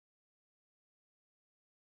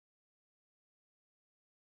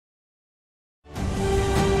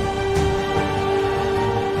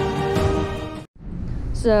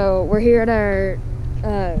So we're here at our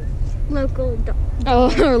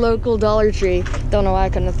our local Dollar Tree. Don't know why I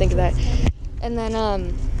couldn't think of that. And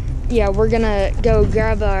then yeah, we're gonna go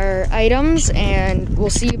grab our items and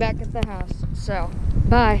we'll see you back at the house. So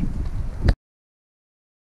bye.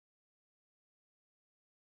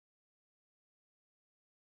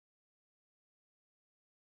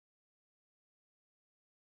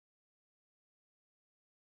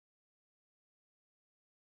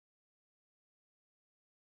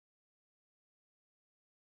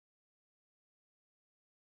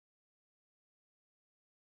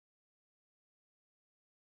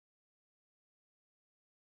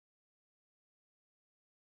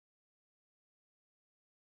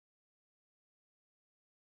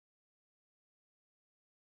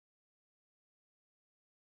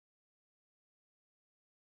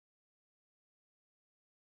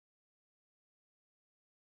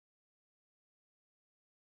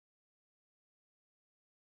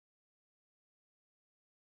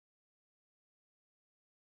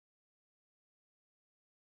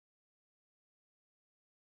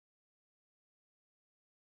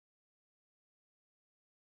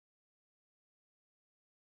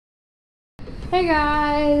 Hey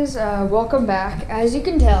guys, welcome back. As you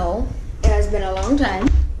can tell, it has been a long time.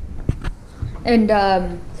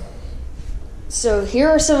 And so here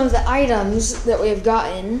are some of the items that we have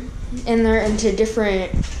gotten, and they're into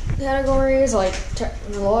different categories like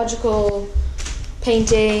technological,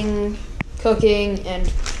 painting, cooking, and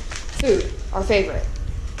food, our favorite.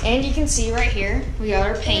 And you can see right here, we got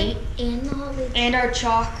our paint and our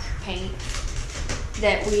chalk paint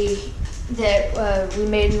that we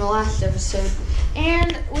made in the last episode.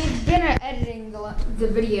 And we've been editing the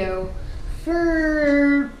video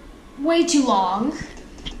for way too long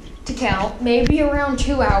to count, maybe around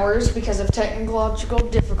 2 hours because of technological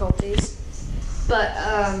difficulties. But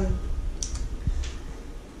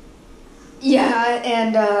yeah,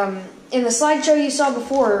 and in the slideshow you saw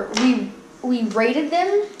before, we rated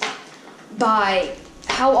them by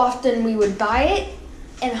how often we would buy it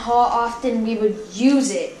and how often we would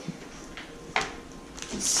use it.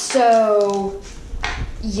 So,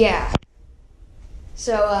 yeah.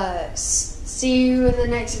 So, see you in the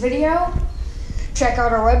next video. Check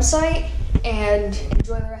out our website and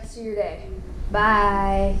enjoy the rest of your day.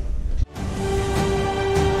 Bye.